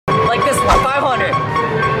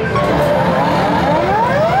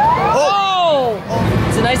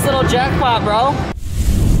jackpot, bro.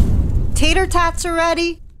 Tater tots are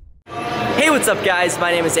ready. Hey, what's up guys?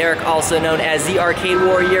 My name is Eric, also known as the Arcade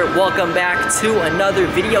Warrior. Welcome back to another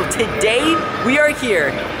video. Today, we are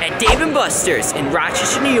here at Dave & Buster's in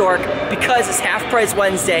Rochester, New York, because it's Half Price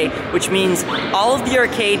Wednesday, which means all of the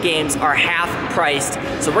arcade games are half priced.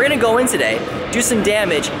 So we're gonna go in today, do some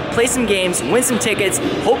damage, play some games, win some tickets,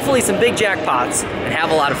 hopefully some big jackpots, and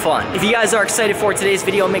have a lot of fun. If you guys are excited for today's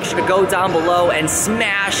video, make sure to go down below and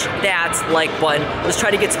smash that like button. Let's try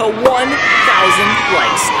to get to 1,000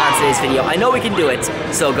 likes on today's video. I know we can do it,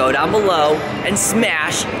 so go down below and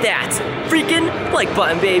smash that freaking like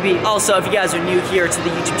button, baby. Also, if you guys are new here to the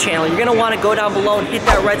YouTube channel, you're gonna wanna go down below and hit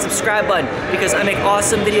that red subscribe button because I make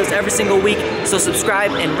awesome videos every single week, so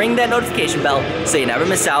subscribe and ring that notification bell so you never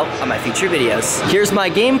miss out on my future videos. Here's my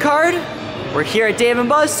game card. We're here at Dave &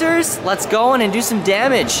 Buster's. Let's go in and do some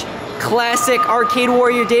damage. Classic Arcade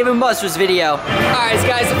Warrior Dave & Buster's video. Alright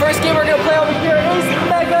guys, the first game we're gonna play over here is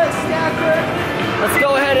Mega Stacker. Let's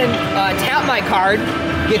go ahead and tap my card.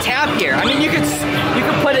 You tap here. I mean, you could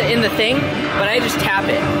put it in the thing, but I just tap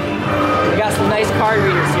it. We got some nice card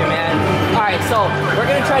readers here, man. All right, so we're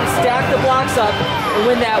gonna try to stack the blocks up and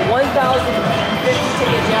win that 1,050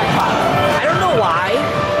 ticket jackpot. I don't know why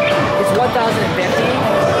it's 1,050,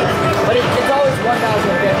 but it's always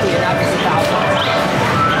 1,050 and not just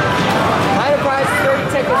 1,000. Minor prize is 30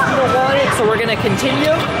 tickets. You don't want it, so we're gonna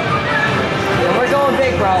continue. And we're going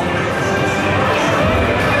big, bro.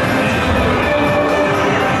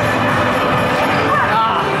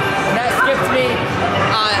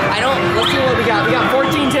 Let's see what we got. We got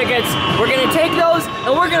 14 tickets. We're gonna take those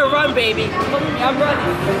and we're gonna run, baby. I'm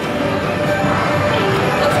running.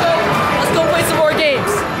 Let's go play some more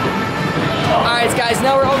games. Alright guys,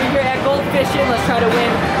 now we're over here at Gold Fishing. Let's try to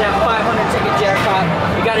win that 500 ticket jackpot.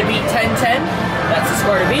 We gotta beat 10-10. That's the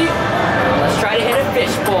score to beat. Let's try to hit a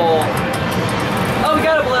fishbowl. Oh, we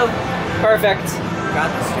got a blue. Perfect.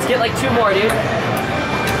 Got this. Let's get like 2 more, dude.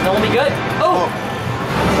 Then we'll be good. Oh!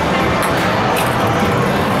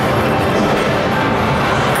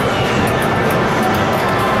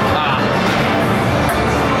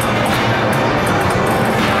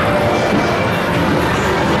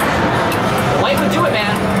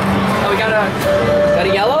 Got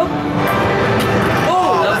a yellow?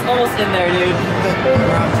 Oh, that was almost in there, dude.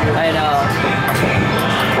 I know.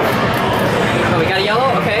 Oh, we got a yellow?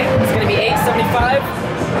 Okay. It's gonna be 875.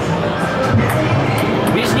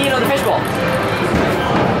 We just need another fishbowl.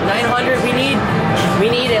 900. We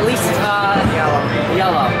need at least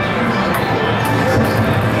yellow.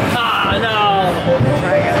 Ah, no.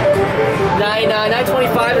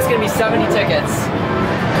 925 is gonna be 70 tickets.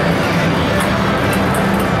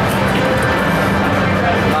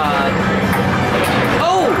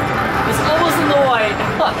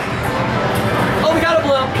 Oh, we got a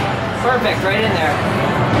blue. Perfect, right in there.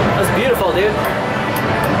 That was beautiful, dude.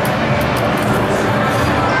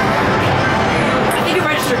 I think it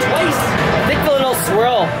registered twice. I think the little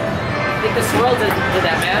swirl. I think the swirl did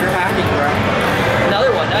that, man. You're happy, bro. Another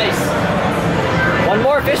one, nice. One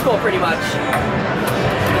more fishbowl, pretty much.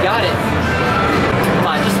 We got it. Come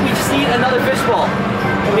on, we just need another fishbowl.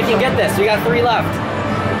 We can get this. We got 3 left.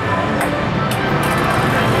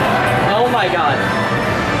 Oh my god.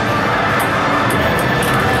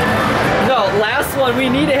 No, last one, we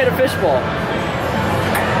need to hit a fishbowl.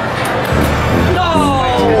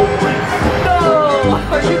 No! No!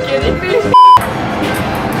 Are you kidding me?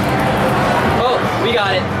 Oh, we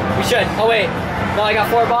got it. We should. Oh wait. No, I got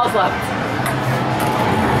 4 balls left.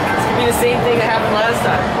 This could be the same thing that happened last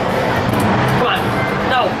time. Come on.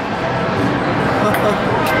 No!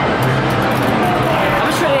 I'm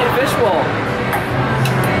just trying to hit a fishbowl.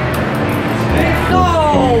 No!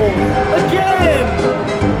 Again!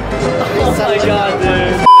 Oh my god,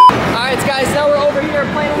 dude. Alright guys, now we're over here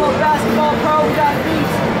playing a little basketball pro. We got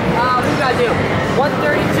beats. What do we gotta do?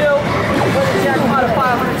 132 with a jackpot of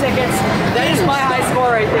 500 tickets. That is my high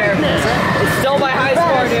score right there. It's still my high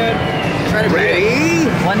score, dude.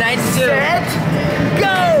 Ready? 192. Set,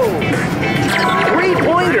 go!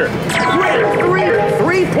 3-pointer. Great.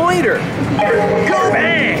 3-pointer. Go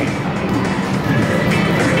bang!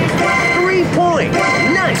 3-point.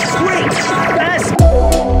 Nice. Great. Fast.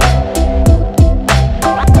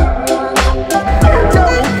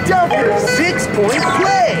 Double. 6-point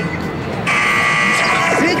play.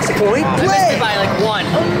 6-point play. I missed it by like 1.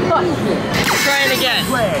 Try it again.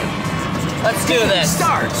 Let's do this.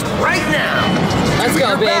 Starts right now. Let's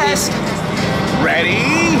go, baby. Best.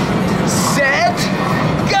 Ready, set,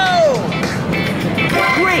 go!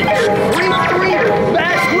 Great!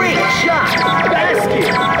 Great shot!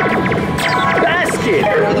 Basket!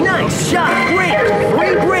 Nice shot! Great!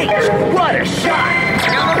 Great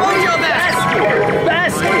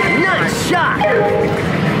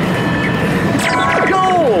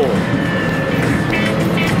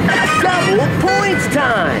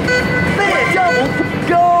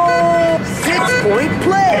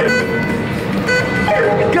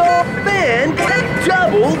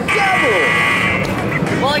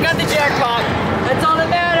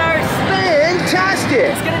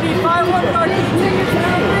it. It's gonna be 500 arcade tickets and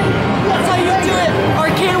everything. That's how you do it.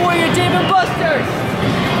 Arcade Warrior Dave and Buster's.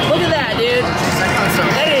 Look at that, dude.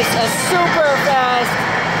 That is a super fast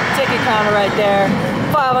ticket counter right there.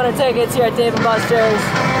 500 tickets here at Dave and Buster's.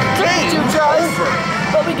 Took me 2 tries,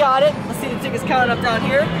 but we got it. Let's see the tickets counting up down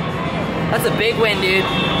here. That's a big win, dude.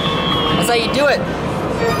 That's how you do it.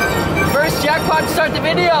 First jackpot to start the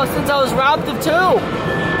video since I was robbed of 2.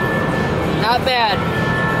 Not bad.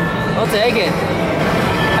 I'll take it.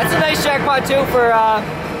 That's a nice jackpot too for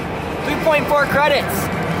 3.4 credits.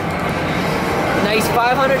 Nice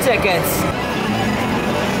 500 tickets.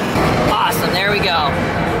 Awesome, there we go.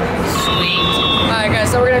 Sweet. Alright guys,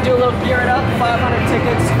 so we're gonna do a little gear it up. 500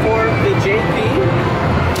 tickets for the JP.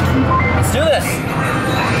 Let's do this.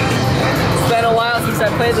 It's been a while since I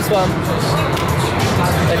played this one.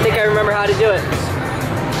 I think I remember how to do it.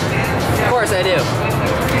 Of course I do.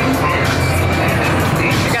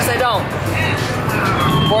 I guess I don't.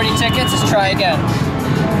 40 tickets, let's try again.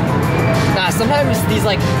 Nah, sometimes these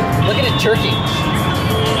like, look at it jerking.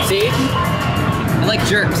 See? It like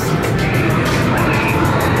jerks.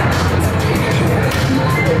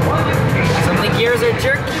 Some of the gears are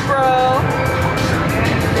jerky, bro.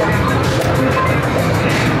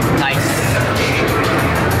 Nice.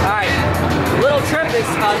 Alright. The little trick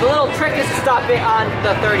is to stop it on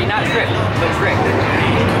the 30, not trip, but trick.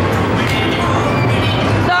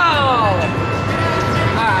 No!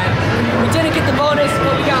 Alright, we didn't get the bonus,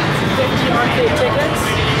 but we got 50 arcade tickets.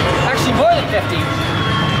 Actually, more than 50.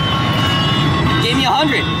 Gave me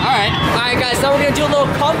 100. Alright. Alright, guys, now we're gonna do a little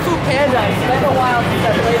Kung Fu Panda. It's been a while since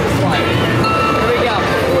I played this one. Here we go.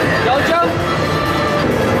 Don't jump.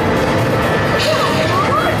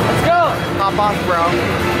 Let's go. Pop off, bro.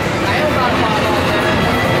 I am about to pop off, man.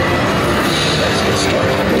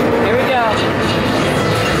 Here we go. I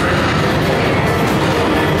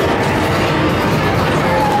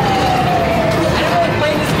didn't really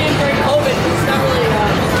play this game during COVID. It's not really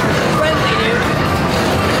friendly, dude.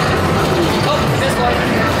 Oh, this one.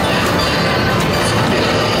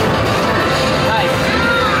 Nice.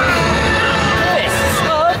 This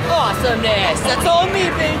of awesomeness. That's all me,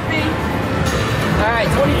 baby. Alright,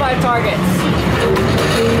 25 targets.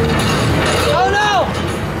 Oh no!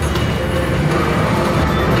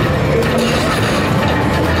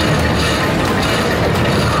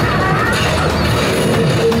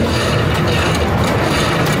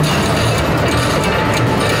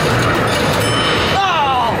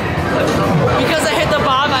 Oh! Because I hit the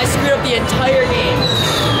bomb, I screwed up the entire game.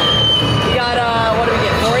 We got, what do we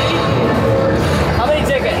get, 40? How many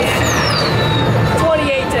tickets?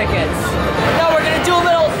 28 tickets. Now we're gonna do a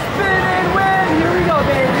little spin and win. Here we go,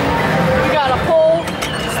 baby. We got a pull,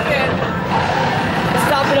 spin.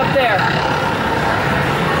 Stop it up there.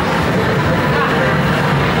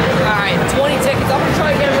 Alright, 20 tickets. I'm gonna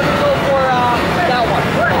try again. We're gonna go for that one.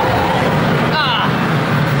 Ah!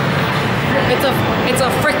 It's a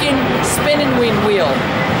freaking spinning wheel.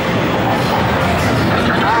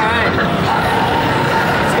 Alright.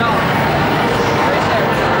 Let's go. Right there.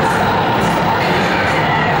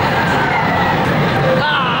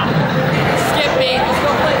 Ah! Skip me. Let's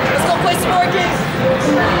go play some more games.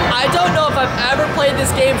 I don't know if I've ever played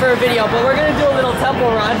this game for a video, but we're gonna do a little temple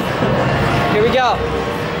run. Here we go.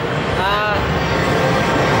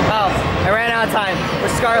 Oh, I ran out of time. We're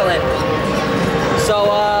Scarlet. So,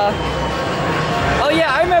 oh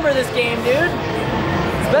yeah, I remember this game, dude.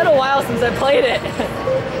 It's been a while since I played it,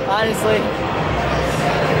 honestly.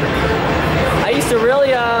 I used to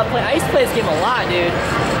really I used to play this game a lot, dude.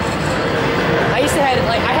 I used to have,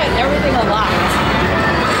 like, I had everything unlocked.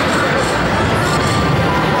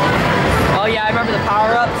 Oh yeah, I remember the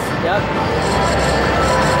power-ups. Yep.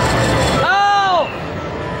 Oh!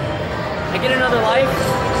 I get another life?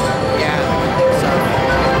 Yeah, I think so.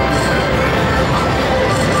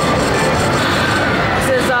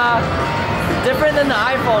 This is different than the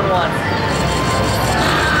iPhone one.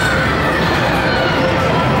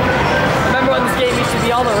 I remember when this game used to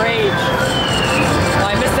be all the rage. Oh,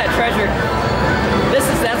 I missed that treasure.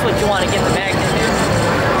 That's what you want to get the magnet, dude.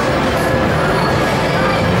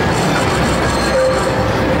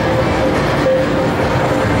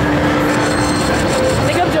 I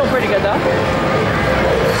think I'm doing pretty good though.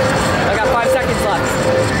 I got 5 seconds left.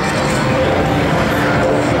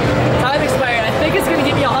 Time expired. I think it's gonna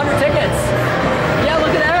give me 100 tickets. Yeah,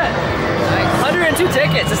 look at that. Nice. 102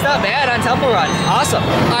 tickets. It's not bad on Temple Run. Awesome.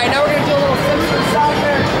 Alright, now we're gonna do a little Simpsons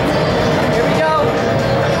soccer. Here we go.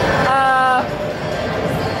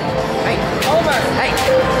 Hey, Homer. Hey.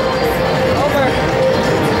 Homer.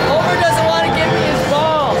 Homer doesn't want to give me his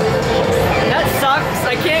ball. That sucks.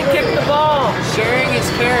 I can't kick the ball. Sharing is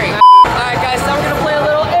caring. Alright guys, now we're gonna play a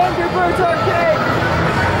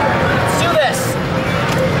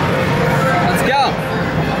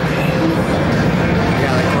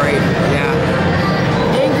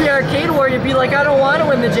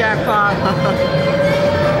win the jackpot.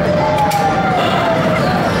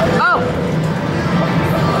 Oh!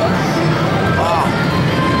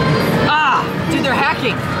 Ah! Dude, they're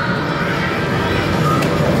hacking.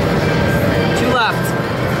 2 left.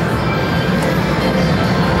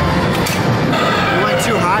 You went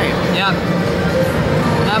too high. Yeah.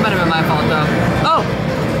 That might have been my fault though. Oh!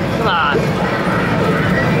 Come on.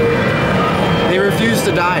 They refused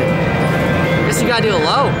to die. Guess you gotta do it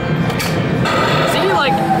low. See,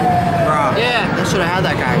 like... Bruh. Yeah. I should have had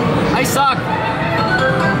that guy. I suck.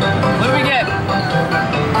 What do we get?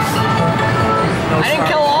 I didn't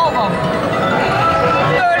kill all of them.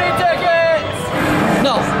 30 tickets!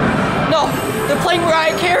 No. No. They're playing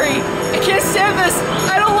Mariah Carey. I can't stand this.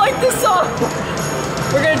 I don't like this song.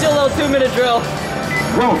 We're gonna do a little 2-minute drill.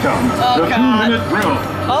 Welcome Oh, to the God. 2-minute drill.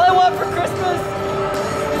 All I want for Christmas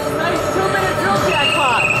is a nice 2-minute drill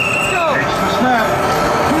jackpot. Let's go. Extra snap.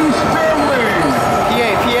 Please family.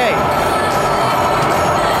 PA.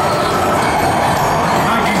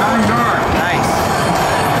 99 yards. Nice.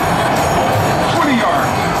 20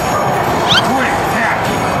 yards. Great catch.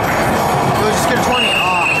 We'll just get 20.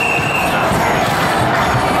 Oh,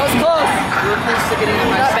 That was close. you were close to getting in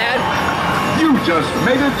my Not bad. You just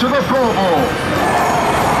made it to the Pro Bowl.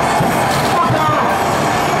 Look out.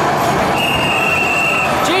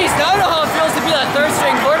 Jeez, now I know how it feels to be that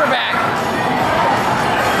 3rd-string quarterback.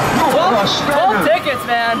 You're 12 a starter. tickets,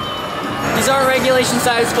 man. These aren't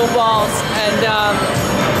regulation-sized footballs, and I'm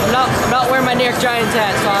not wearing my New York Giants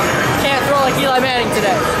hat, so I can't throw like Eli Manning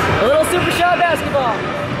today. A little super shot basketball.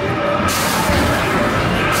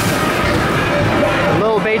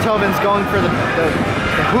 Little Beethoven's going for the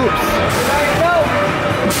hoops. There you go.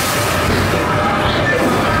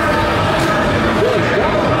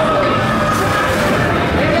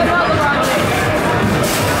 Hey, get out, LeBron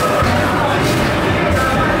James.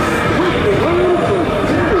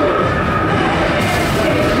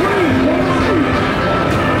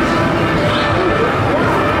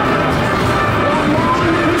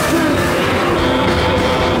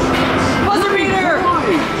 Buzzer beater!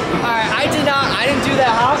 Alright, I didn't do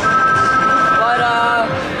that hop, but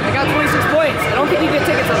I got 26 points. I don't think you get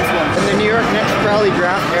tickets on this one. In the New York Knicks probably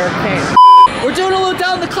draft Eric Kane. We're doing a little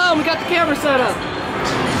down the clown. We got the camera set up.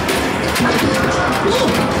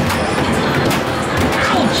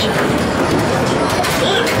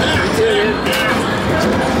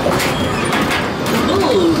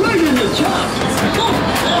 Oh, right in the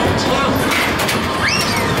top.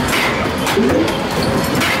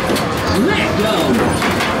 Smackdown.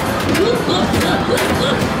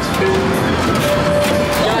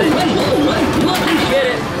 All right. Get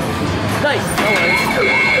it. Nice. No worries.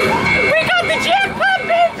 We got the jackpot,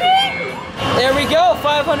 baby! There we go.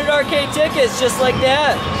 500 arcade tickets, just like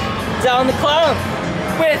that. Down the clown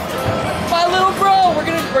with my little bro. We're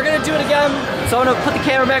gonna do it again. So I'm gonna put the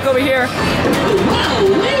camera back over here. Wow,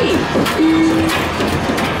 wait.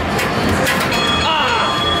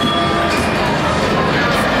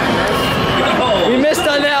 We missed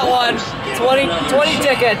on that one. 20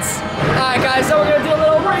 tickets. Alright guys, so we're gonna do a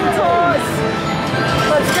little ring toss.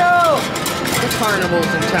 Let's go. The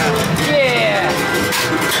carnival's in town. Yeah.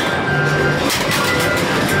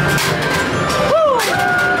 Woo.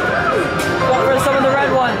 Go for some of the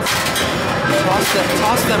red ones.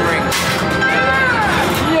 Toss them rings.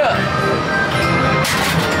 Yeah.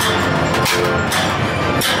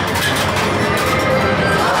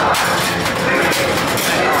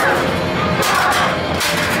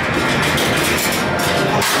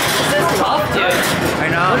 This is tough, dude. I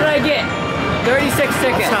know. What did I get? 36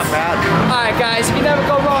 tickets. That's not bad. Alright guys, you can never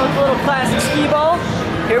go wrong with a little plastic skee ball.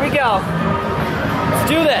 Here we go. Let's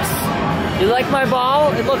do this. You like my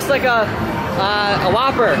ball? It looks like a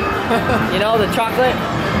Whopper. You know, the chocolate.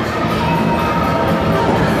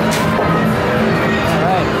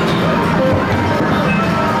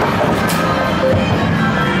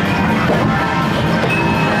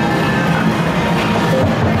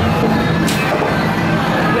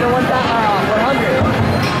 Get a 100.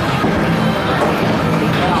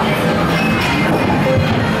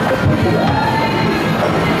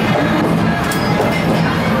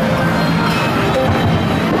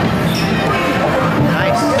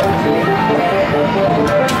 Nice.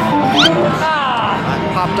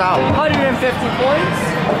 Popped out. 150 points.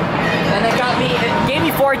 And it gave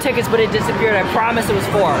me 4 tickets, but it disappeared. I promise it was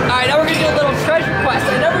 4. All right, now we're gonna do a little treasure quest.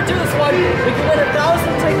 I never do this one. We can win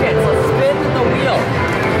 1,000 tickets. Let's spin the wheel.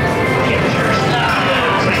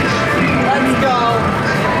 Let's go.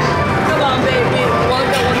 Come on, baby. Won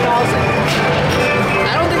that 1,000.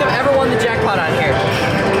 I don't think I've ever won the jackpot on here.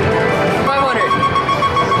 500.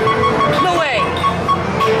 No way.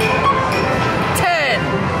 10.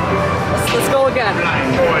 again.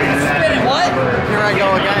 Spin it, what? Here I go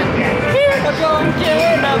again. Here I go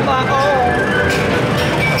again on my own.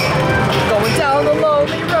 Going down the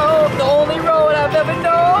lonely road, the only road I've ever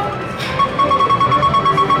known.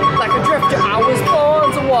 Like a drifter, I was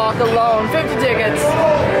born to walk alone. 50 tickets,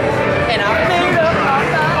 and I made up my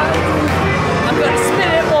mind. I'm gonna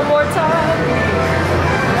spin it one more time.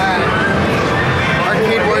 Alright.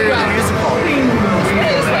 Arcade Warriors musical. Spin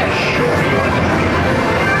it this way.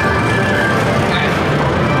 Alright.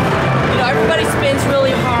 You know, everybody spins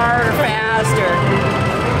really hard or fast, or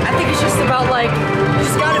I think it's just about like, you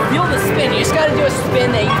just gotta feel the spin. You just gotta do a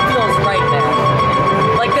spin that you feel is right, man.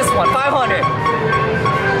 Like this one, 500.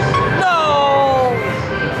 No!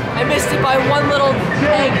 I missed it by one little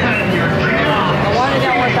egg. I wanted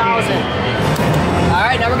that 1,000.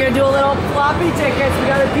 Alright, now we're gonna do a little floppy tickets. We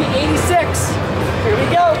gotta beat 86. Here we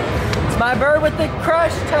go. It's my bird with the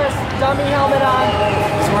crush test dummy helmet on.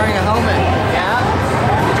 He's wearing a helmet. Yeah.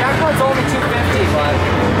 The jackpot's only 250, but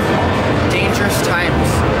Dangerous times.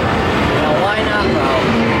 you know, why not, bro?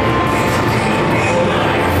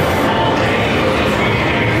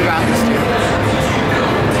 You got this, dude.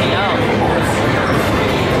 I know.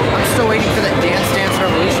 I'm still waiting for that Dance Dance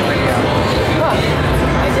Revolution video. Huh.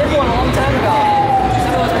 I did one a long time ago.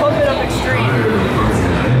 Except it was Pump It Up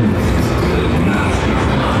Extreme.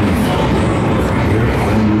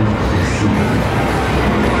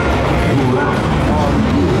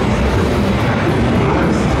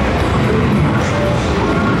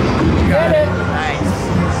 Get it. Nice.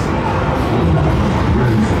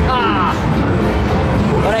 Ah.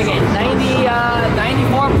 What I get?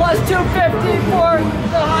 94 plus 250 for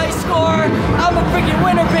the high score. I'm a freaking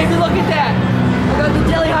winner, baby. Look at that. I got the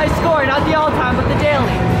daily high score, not the all-time, but the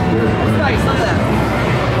daily. It's nice. Look at that.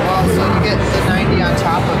 Well, so you get the 90 on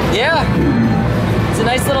top of it. Yeah. It's a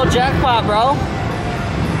nice little jackpot, bro.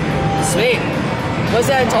 Sweet. What's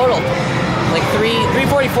that in total? Like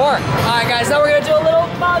 344. Alright guys, now we're gonna do a little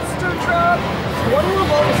monster drop. One little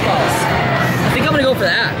bonus balls. I think I'm gonna go for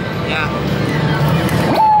that. Yeah.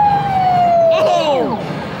 Oh!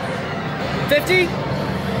 50?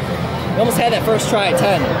 We almost had that first try at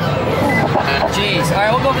 10. Jeez.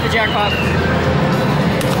 Alright, we'll go for the jackpot.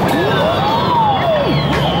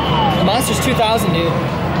 The monster's 2,000, dude.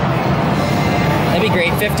 That'd be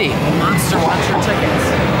great. 50. The Monster Watcher tickets.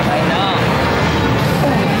 I know.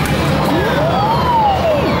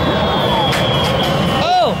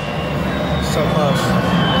 Oh! So close.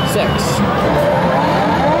 6.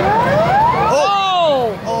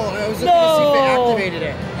 Oh! Oh, I was looking to see if it No! activated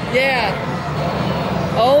it. Yeah.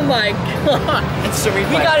 Oh my god. Instant replay.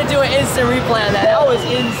 We gotta do an instant replay on that. That was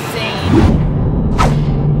insane.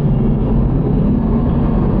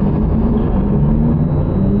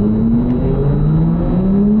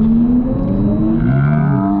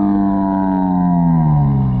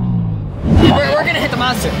 We're gonna hit the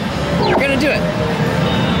monster. We're gonna do it.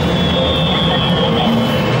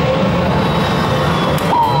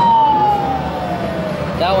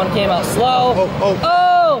 That one came out slow.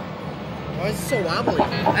 Oh! Why is it so wobbly?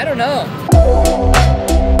 I don't know.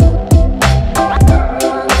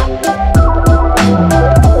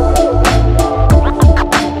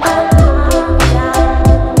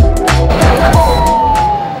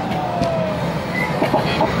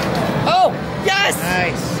 Oh, yes!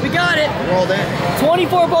 Nice. We got it. Rolled in.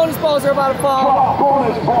 24 bonus balls are about to fall.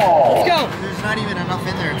 Bonus ball. Let's go. There's not even enough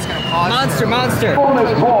in there. It's gonna pause. Monster.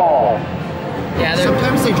 Bonus ball. Yeah, they're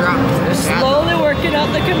Sometimes they drop. slowly working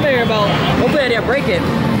out the conveyor belt. Hopefully I didn't break it.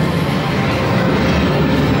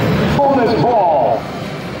 Bonus ball.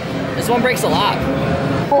 This one breaks a lot.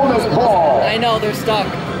 Bonus ball. I know, they're stuck.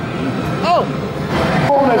 Oh!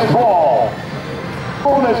 Bonus ball.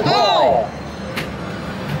 Bonus ball.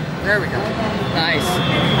 There we go. Nice.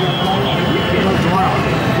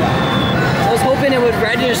 I was hoping it would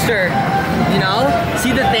register, you know?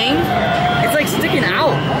 See the thing? It's like sticking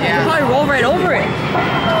out. Yeah. You'll probably roll right over it.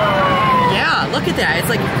 Yeah, look at that. It's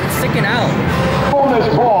like sticking out. Bonus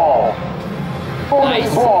ball. Bonus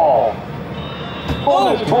Nice. ball.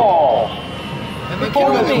 Bonus ball. And the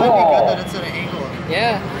killing bonus me. might be good that it's at an angle.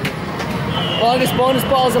 Yeah. Longest bonus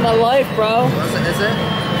balls of my life, bro. Is it?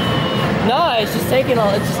 No, it's just taking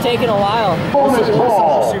a while. Bonus What's the most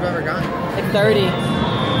ball. you've ever gotten? Like 30.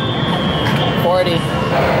 40.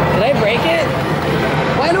 Did I break it?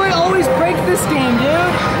 Why do I always break this game, dude?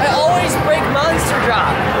 I always break Monster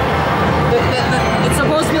Drop. It's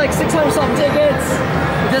supposed to be like 600 something tickets.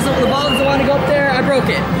 The ball doesn't want to go up there. I broke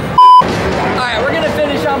it. Alright, we're gonna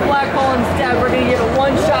finish on Black Hole instead. We're gonna give it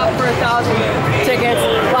one shot for 1,000 tickets.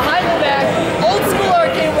 Behind the back, old school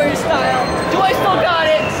arcade warrior style. Do I still got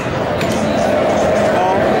it?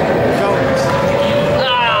 Don't.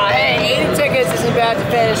 to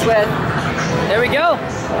finish with. There we go.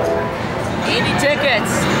 80 tickets.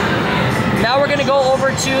 Now we're gonna go over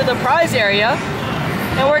to the prize area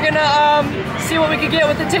and we're gonna see what we could get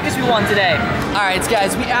with the tickets we won today. All right,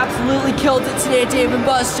 guys, we absolutely killed it today at Dave &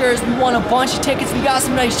 Buster's. We won a bunch of tickets. We got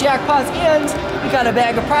some nice jackpots and we got a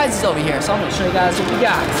bag of prizes over here. So I'm gonna show you guys what we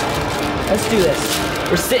got. Let's do this.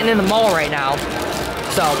 We're sitting in the mall right now.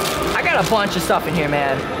 So I got a bunch of stuff in here,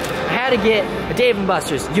 man. I had to get a Dave &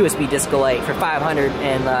 Buster's USB disco light for 500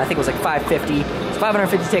 and I think it was like 550. It's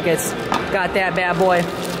 550 tickets. Got that bad boy.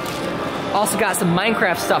 Also got some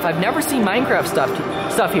Minecraft stuff. I've never seen Minecraft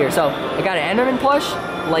stuff here. So I got an Enderman plush,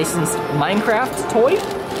 licensed Minecraft toy.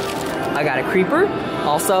 I got a creeper,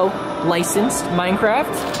 also licensed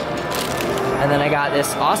Minecraft. And then I got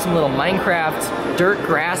this awesome little Minecraft dirt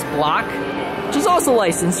grass block, which is also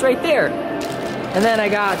licensed right there. And then I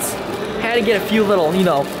had to get a few little, you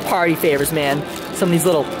know, party favors, man. Some of these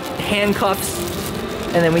little handcuffs.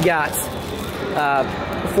 And then we got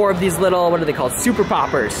 4 of these little, what are they called? Super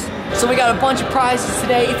poppers. So we got a bunch of prizes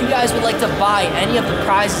today. If you guys would like to buy any of the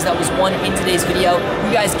prizes that was won in today's video,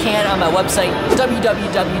 you guys can on my website,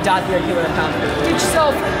 www.thearcade.com.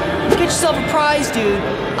 Get yourself a prize, dude.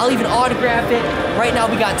 I'll even autograph it. Right now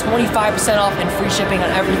we got 25% off and free shipping on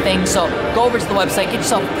everything. So go over to the website, get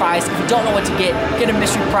yourself a prize. If you don't know what to get a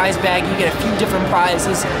mystery prize bag. You get a few different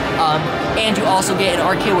prizes. And you also get an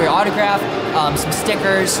Arcade Warrior autograph, some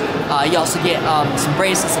stickers. You also get some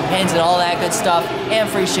bracelets, some pins, and all that good stuff, and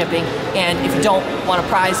free shipping. And if you don't want a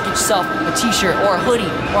prize, get yourself a t-shirt or a hoodie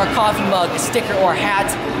or a coffee mug, a sticker or a hat.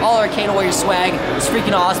 All Arcade Warrior swag. It's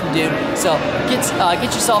freaking awesome, dude. So get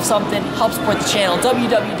yourself something. Help support the channel.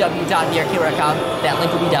 www.thearcade.com. That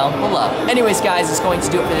link will be down below. Anyways, guys, it's going to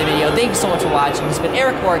do it for the video. Thank you so much for watching. It's been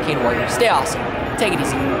Eric, Arcade Warrior. Stay awesome. Take it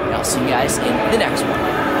easy. And I'll see you guys in the next one.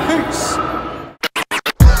 Peace.